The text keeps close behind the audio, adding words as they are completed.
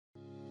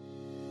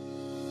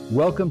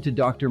Welcome to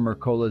Dr.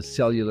 Mercola's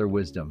Cellular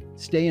Wisdom.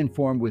 Stay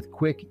informed with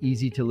quick,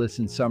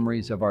 easy-to-listen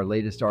summaries of our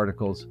latest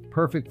articles,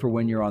 perfect for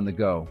when you're on the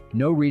go.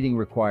 No reading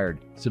required.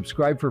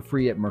 Subscribe for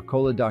free at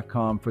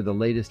mercola.com for the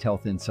latest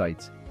health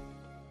insights.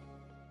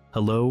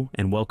 Hello,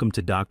 and welcome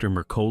to Dr.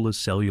 Mercola's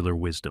Cellular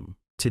Wisdom.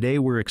 Today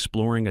we're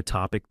exploring a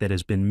topic that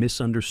has been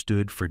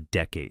misunderstood for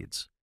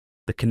decades: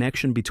 the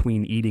connection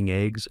between eating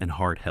eggs and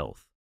heart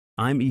health.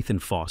 I'm Ethan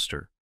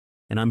Foster,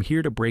 and I'm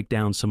here to break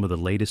down some of the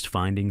latest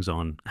findings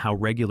on how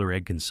regular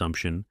egg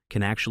consumption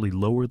can actually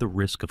lower the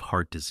risk of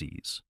heart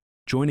disease.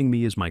 Joining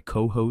me is my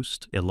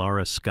co-host,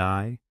 Ilara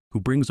Sky,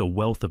 who brings a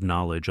wealth of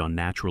knowledge on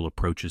natural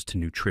approaches to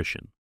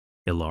nutrition.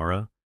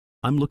 Ilara,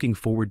 I'm looking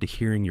forward to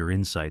hearing your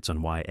insights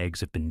on why eggs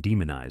have been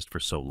demonized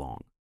for so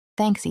long.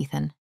 Thanks,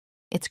 Ethan.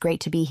 It's great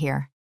to be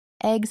here.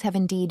 Eggs have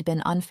indeed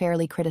been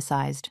unfairly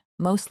criticized,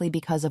 mostly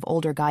because of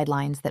older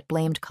guidelines that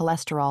blamed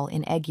cholesterol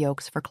in egg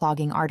yolks for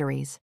clogging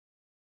arteries.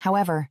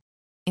 However,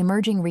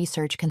 emerging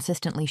research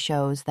consistently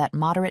shows that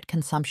moderate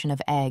consumption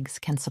of eggs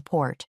can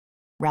support,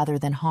 rather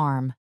than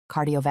harm,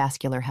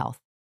 cardiovascular health.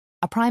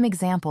 A prime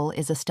example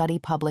is a study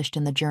published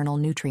in the journal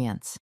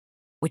Nutrients,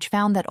 which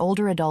found that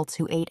older adults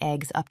who ate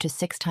eggs up to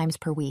 6 times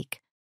per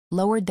week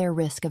lowered their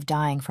risk of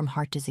dying from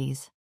heart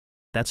disease.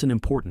 That's an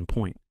important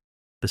point.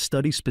 The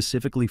study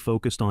specifically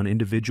focused on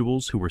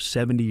individuals who were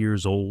 70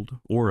 years old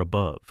or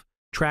above,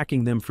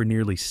 tracking them for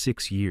nearly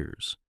 6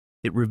 years.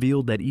 It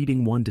revealed that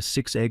eating 1 to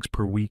 6 eggs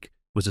per week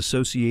was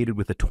associated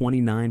with a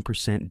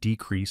 29%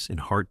 decrease in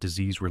heart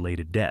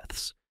disease-related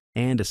deaths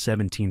and a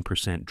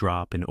 17%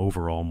 drop in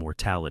overall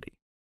mortality.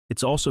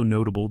 It's also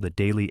notable that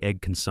daily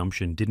egg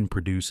consumption didn't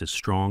produce as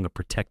strong a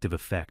protective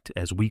effect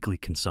as weekly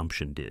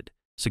consumption did,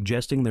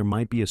 suggesting there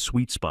might be a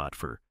sweet spot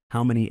for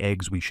how many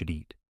eggs we should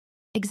eat.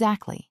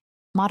 Exactly.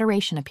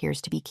 Moderation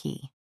appears to be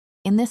key.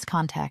 In this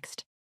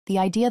context, the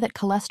idea that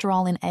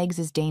cholesterol in eggs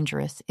is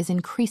dangerous is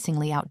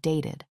increasingly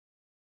outdated.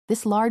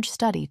 This large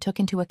study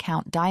took into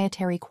account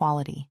dietary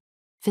quality,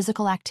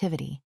 physical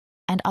activity,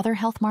 and other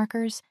health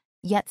markers,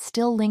 yet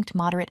still linked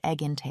moderate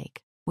egg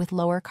intake with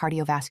lower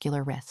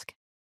cardiovascular risk.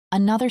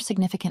 Another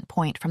significant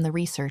point from the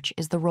research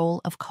is the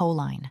role of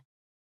choline,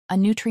 a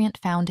nutrient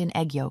found in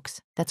egg yolks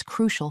that's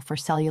crucial for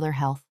cellular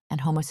health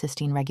and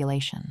homocysteine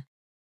regulation.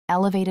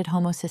 Elevated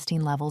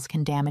homocysteine levels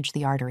can damage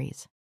the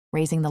arteries,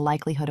 raising the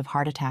likelihood of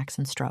heart attacks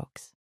and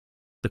strokes.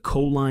 The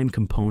choline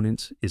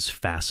component is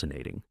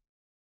fascinating.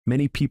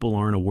 Many people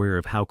aren't aware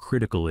of how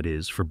critical it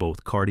is for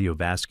both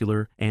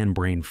cardiovascular and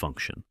brain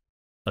function.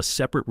 A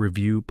separate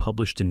review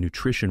published in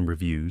Nutrition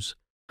Reviews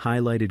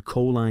highlighted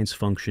choline's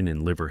function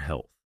in liver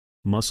health,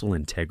 muscle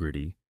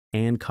integrity,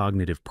 and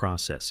cognitive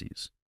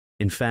processes.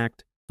 In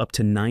fact, up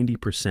to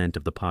 90%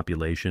 of the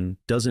population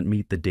doesn't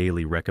meet the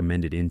daily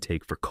recommended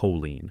intake for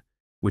choline,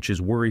 which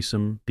is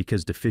worrisome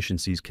because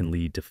deficiencies can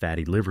lead to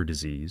fatty liver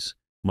disease,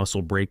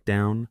 muscle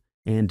breakdown,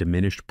 and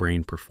diminished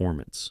brain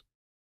performance.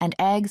 And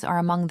eggs are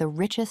among the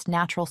richest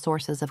natural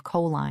sources of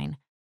choline,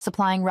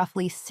 supplying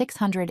roughly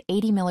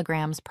 680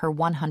 milligrams per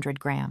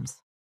 100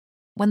 grams.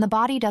 When the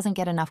body doesn't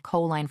get enough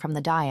choline from the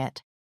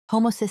diet,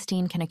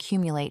 homocysteine can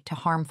accumulate to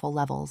harmful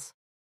levels.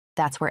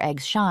 That's where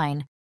eggs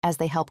shine, as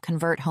they help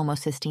convert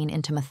homocysteine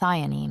into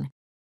methionine,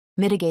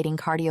 mitigating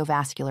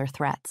cardiovascular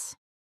threats.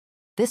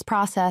 This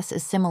process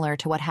is similar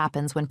to what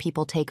happens when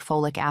people take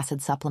folic acid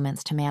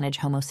supplements to manage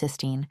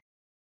homocysteine.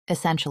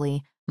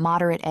 Essentially,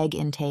 moderate egg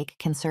intake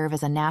can serve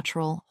as a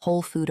natural,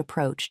 whole food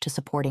approach to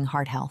supporting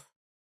heart health.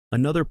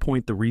 Another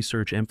point the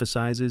research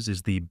emphasizes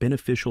is the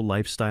beneficial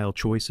lifestyle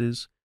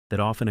choices that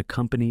often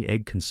accompany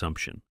egg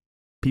consumption.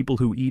 People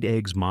who eat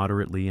eggs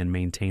moderately and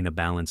maintain a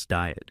balanced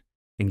diet,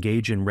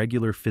 engage in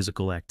regular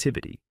physical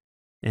activity,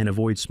 and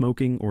avoid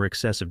smoking or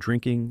excessive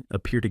drinking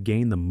appear to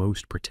gain the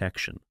most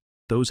protection.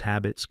 Those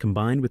habits,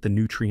 combined with the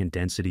nutrient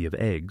density of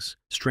eggs,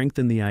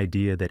 strengthen the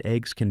idea that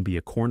eggs can be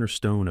a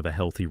cornerstone of a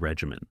healthy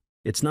regimen.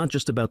 It's not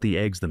just about the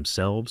eggs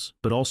themselves,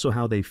 but also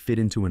how they fit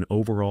into an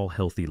overall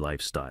healthy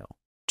lifestyle.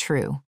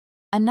 True.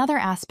 Another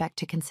aspect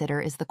to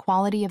consider is the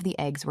quality of the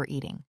eggs we're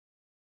eating.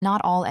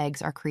 Not all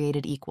eggs are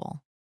created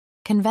equal.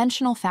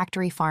 Conventional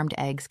factory-farmed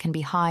eggs can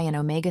be high in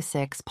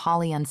omega-6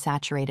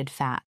 polyunsaturated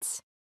fats,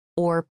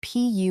 or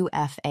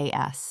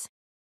PUFAS,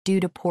 due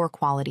to poor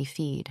quality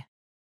feed.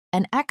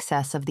 An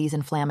excess of these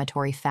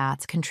inflammatory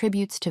fats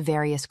contributes to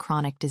various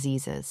chronic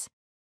diseases.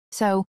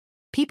 So,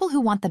 people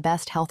who want the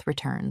best health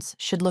returns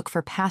should look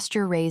for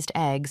pasture-raised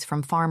eggs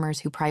from farmers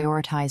who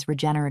prioritize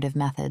regenerative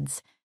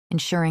methods,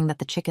 ensuring that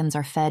the chickens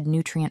are fed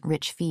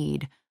nutrient-rich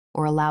feed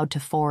or allowed to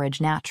forage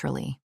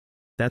naturally.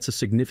 That's a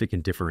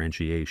significant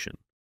differentiation.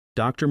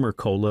 Dr.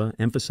 Mercola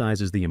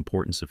emphasizes the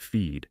importance of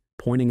feed,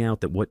 pointing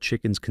out that what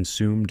chickens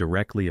consume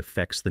directly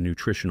affects the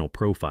nutritional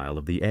profile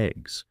of the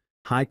eggs.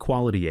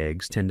 High-quality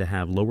eggs tend to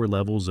have lower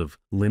levels of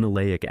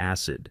linoleic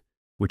acid,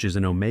 which is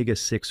an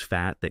omega-6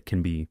 fat that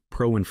can be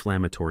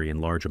pro-inflammatory in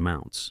large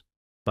amounts.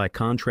 By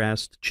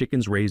contrast,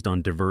 chickens raised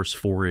on diverse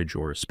forage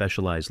or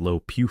specialized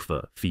low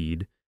PUFA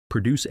feed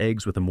produce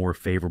eggs with a more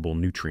favorable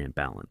nutrient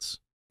balance.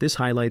 This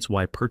highlights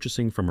why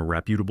purchasing from a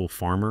reputable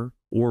farmer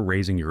or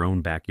raising your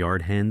own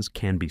backyard hens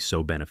can be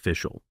so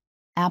beneficial.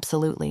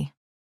 Absolutely.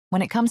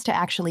 When it comes to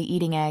actually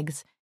eating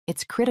eggs,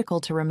 it's critical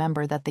to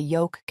remember that the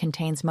yolk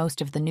contains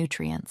most of the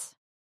nutrients.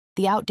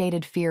 The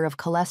outdated fear of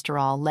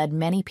cholesterol led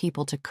many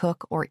people to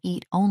cook or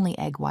eat only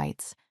egg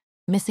whites,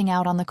 missing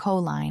out on the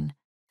choline,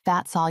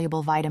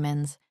 fat-soluble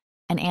vitamins,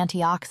 and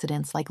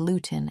antioxidants like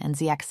lutein and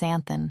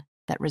zeaxanthin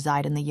that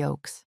reside in the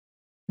yolks.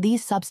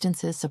 These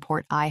substances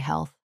support eye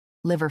health,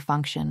 liver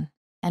function,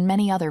 and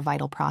many other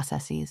vital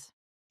processes.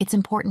 It's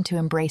important to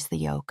embrace the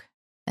yolk,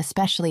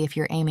 especially if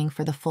you're aiming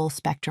for the full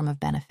spectrum of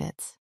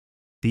benefits.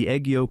 The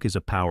egg yolk is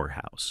a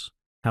powerhouse.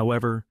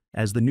 However,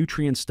 as the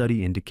nutrient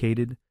study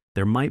indicated,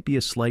 there might be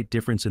a slight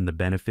difference in the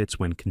benefits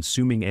when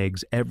consuming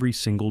eggs every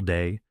single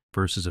day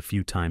versus a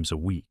few times a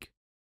week.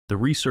 The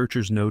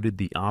researchers noted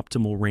the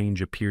optimal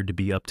range appeared to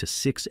be up to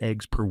 6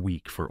 eggs per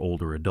week for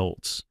older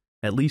adults,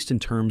 at least in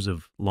terms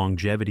of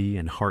longevity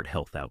and heart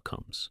health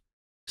outcomes.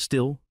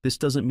 Still, this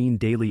doesn't mean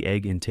daily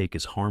egg intake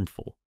is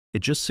harmful. It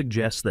just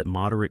suggests that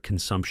moderate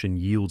consumption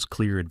yields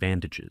clear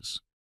advantages.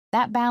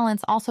 That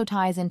balance also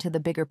ties into the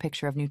bigger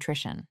picture of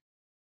nutrition.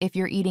 If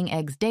you're eating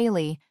eggs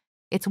daily,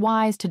 it's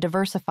wise to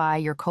diversify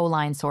your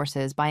choline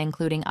sources by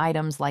including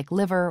items like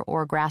liver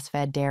or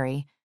grass-fed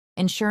dairy,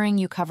 ensuring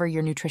you cover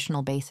your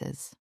nutritional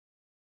bases.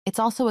 It's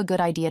also a good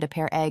idea to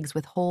pair eggs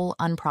with whole,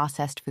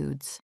 unprocessed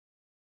foods.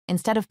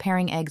 Instead of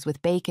pairing eggs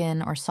with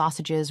bacon or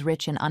sausages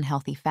rich in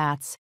unhealthy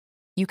fats,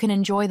 you can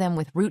enjoy them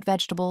with root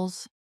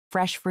vegetables,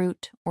 fresh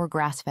fruit, or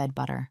grass-fed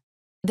butter.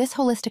 This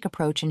holistic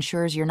approach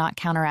ensures you're not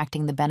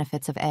counteracting the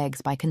benefits of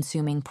eggs by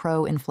consuming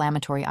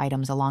pro-inflammatory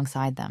items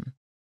alongside them.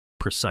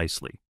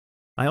 Precisely.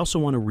 I also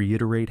want to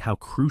reiterate how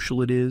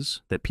crucial it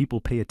is that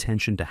people pay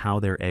attention to how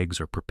their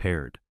eggs are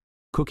prepared.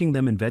 Cooking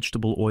them in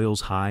vegetable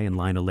oils high in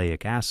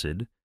linoleic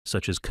acid,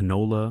 such as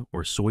canola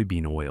or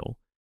soybean oil,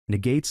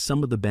 negates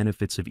some of the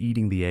benefits of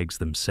eating the eggs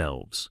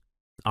themselves.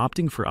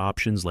 Opting for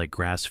options like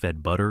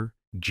grass-fed butter,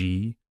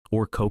 ghee,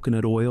 or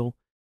coconut oil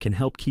can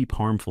help keep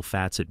harmful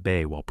fats at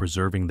bay while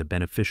preserving the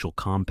beneficial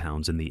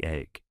compounds in the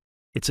egg.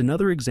 It's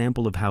another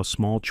example of how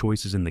small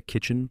choices in the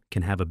kitchen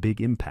can have a big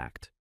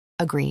impact.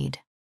 Agreed.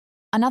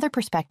 Another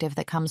perspective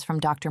that comes from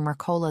Dr.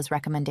 Mercola's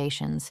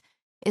recommendations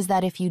is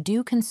that if you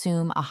do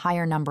consume a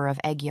higher number of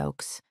egg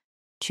yolks,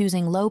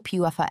 choosing low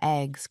PUFA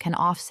eggs can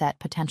offset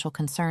potential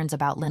concerns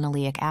about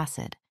linoleic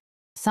acid.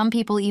 Some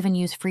people even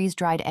use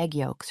freeze-dried egg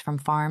yolks from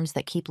farms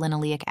that keep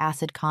linoleic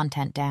acid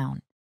content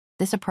down.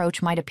 This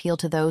approach might appeal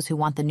to those who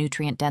want the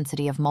nutrient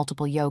density of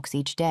multiple yolks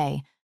each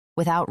day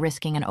without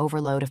risking an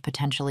overload of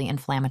potentially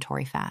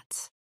inflammatory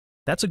fats.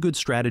 That's a good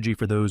strategy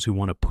for those who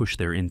want to push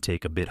their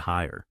intake a bit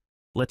higher.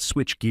 Let's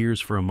switch gears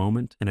for a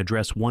moment and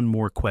address one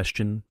more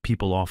question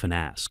people often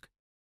ask.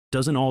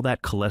 Doesn't all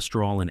that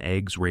cholesterol in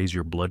eggs raise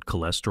your blood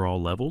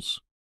cholesterol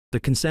levels? The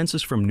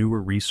consensus from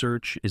newer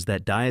research is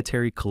that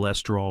dietary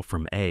cholesterol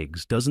from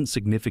eggs doesn't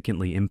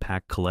significantly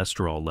impact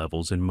cholesterol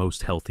levels in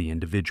most healthy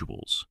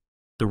individuals.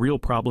 The real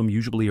problem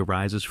usually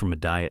arises from a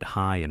diet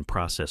high in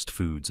processed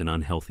foods and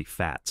unhealthy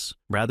fats,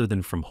 rather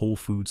than from whole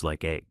foods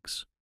like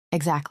eggs.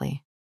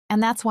 Exactly.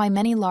 And that's why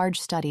many large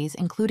studies,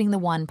 including the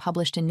one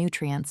published in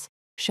Nutrients,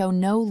 show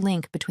no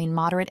link between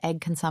moderate egg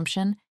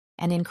consumption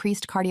and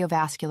increased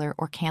cardiovascular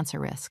or cancer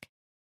risk.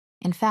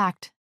 In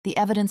fact, the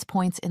evidence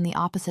points in the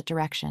opposite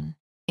direction,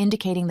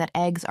 indicating that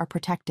eggs are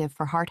protective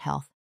for heart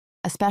health,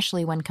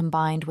 especially when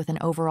combined with an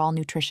overall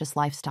nutritious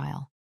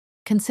lifestyle.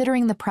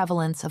 Considering the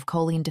prevalence of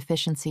choline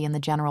deficiency in the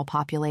general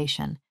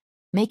population,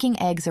 making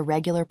eggs a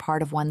regular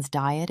part of one's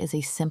diet is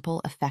a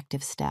simple,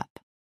 effective step.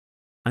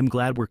 I'm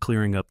glad we're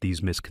clearing up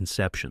these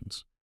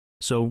misconceptions.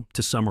 So,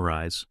 to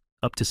summarize,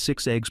 up to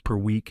 6 eggs per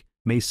week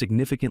may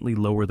significantly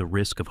lower the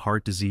risk of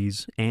heart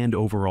disease and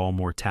overall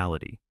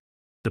mortality.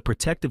 The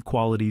protective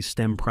qualities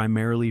stem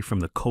primarily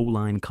from the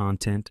choline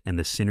content and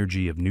the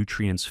synergy of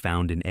nutrients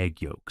found in egg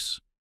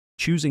yolks.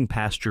 Choosing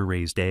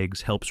pasture-raised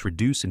eggs helps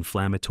reduce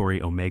inflammatory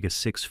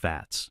omega-6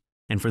 fats,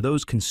 and for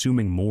those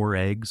consuming more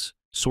eggs,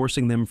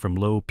 sourcing them from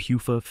low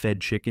PUFA-fed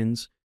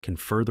chickens can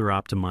further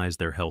optimize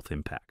their health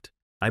impact.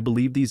 I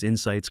believe these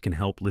insights can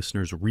help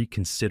listeners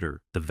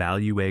reconsider the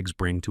value eggs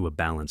bring to a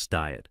balanced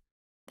diet.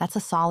 That's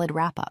a solid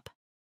wrap-up.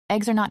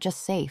 Eggs are not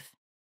just safe.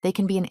 They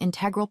can be an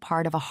integral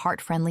part of a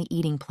heart-friendly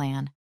eating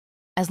plan,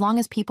 as long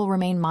as people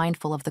remain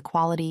mindful of the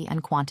quality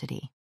and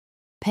quantity.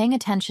 Paying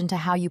attention to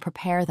how you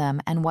prepare them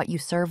and what you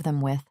serve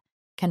them with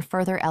can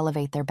further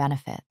elevate their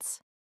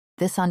benefits.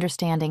 This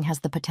understanding has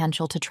the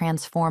potential to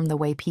transform the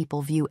way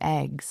people view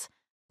eggs,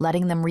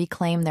 letting them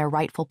reclaim their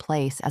rightful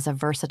place as a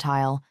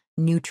versatile,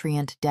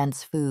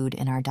 nutrient-dense food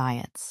in our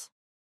diets.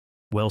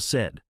 Well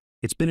said.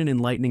 It's been an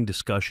enlightening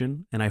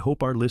discussion, and I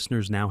hope our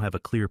listeners now have a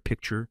clear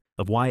picture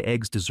of why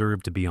eggs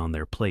deserve to be on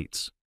their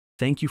plates.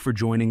 Thank you for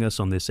joining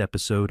us on this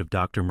episode of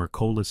Dr.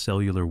 Mercola's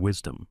Cellular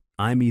Wisdom.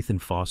 I'm Ethan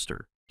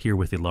Foster, here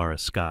with Ilara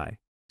Sky.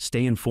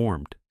 Stay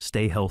informed,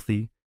 stay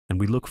healthy,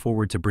 and we look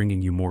forward to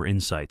bringing you more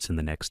insights in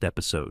the next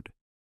episode.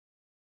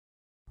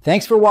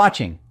 Thanks for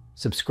watching.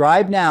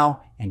 Subscribe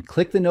now and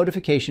click the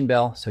notification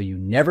bell so you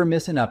never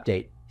miss an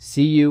update.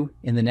 See you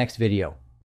in the next video.